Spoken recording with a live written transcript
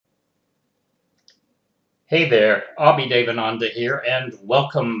Hey there, Abhi Devananda here, and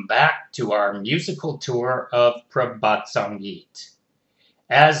welcome back to our musical tour of Prabhat Sangeet.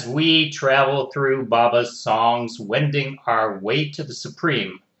 As we travel through Baba's songs, wending our way to the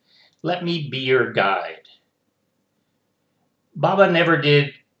Supreme, let me be your guide. Baba never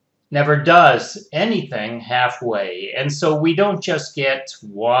does anything halfway, and so we don't just get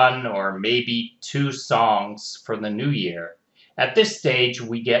one or maybe two songs for the new year. At this stage,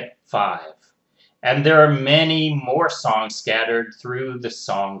 we get five. And there are many more songs scattered through the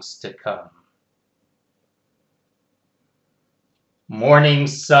songs to come. Morning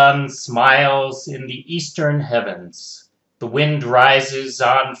sun smiles in the eastern heavens. The wind rises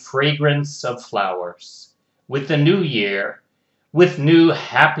on fragrance of flowers. With the new year, with new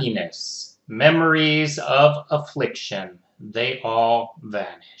happiness, memories of affliction, they all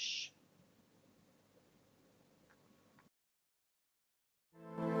vanish.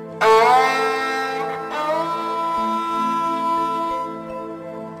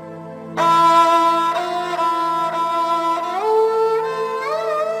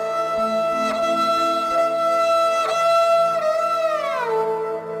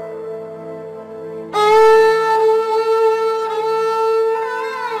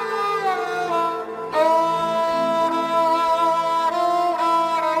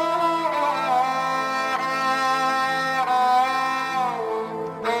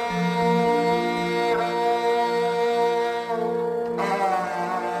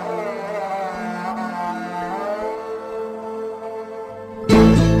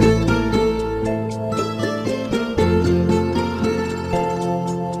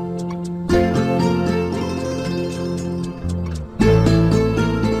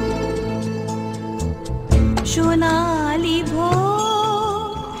 সোনালি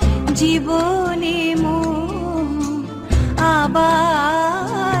ভোর জীবনে মন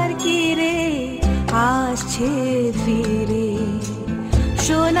আবার কিরে আসছে ফিরে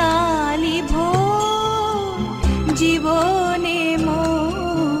সোনালি ভোর জীবনে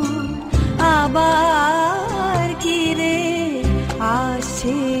মন আবার কিরে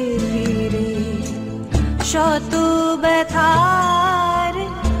আসছে ফিরে শত ব্যথার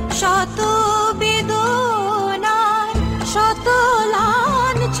শত শত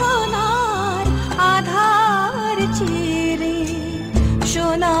লাঞ্ছনার আধার চিরে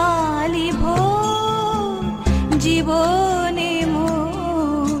সোনালি ভোর জীবনে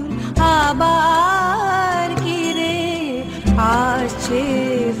মন আবার কিরে আসছে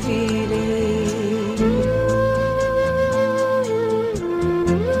ফিরে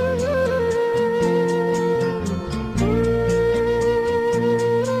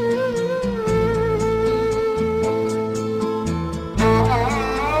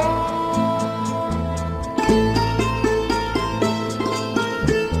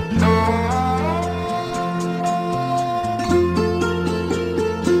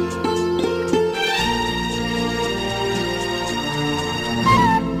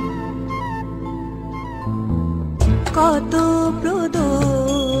কত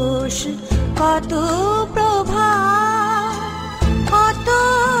প্রদোষ কত প্রভা কত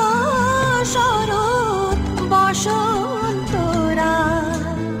শরৎ বসন্তরা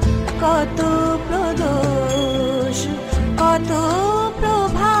কত প্রদোষ কত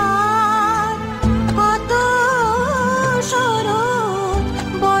প্রভা কত শরৎ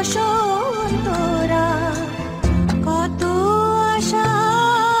বসন্তরা কত আশা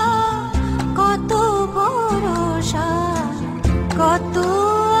কত ভরসা কত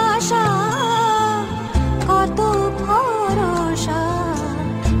আশা কত ভরসা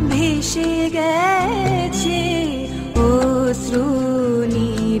ভেসে গেছে অশ্রু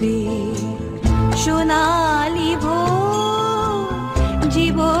নীরে সোনালি ভোর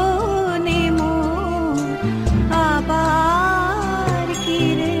জীবনে মন আবার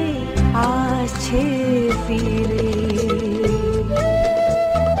কিরে আসছে ফিরে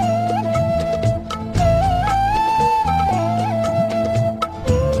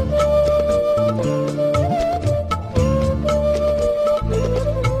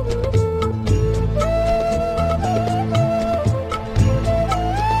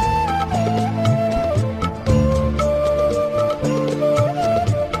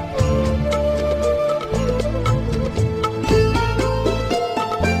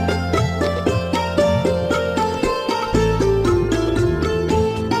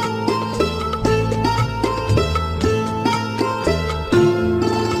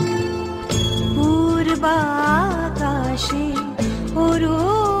বাতাসে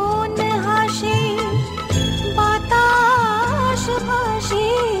অরুণ হাসি বাতাস ভাসি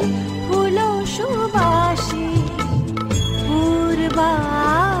ফুল সুবাসি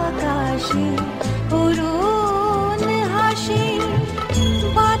পূর্বাকাশে অরুণ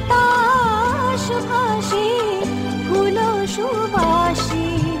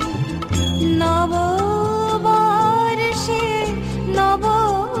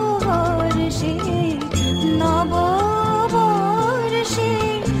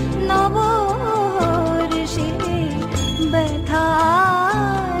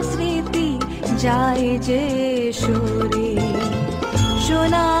যায় যে সুরে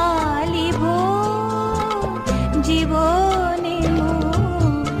শোনা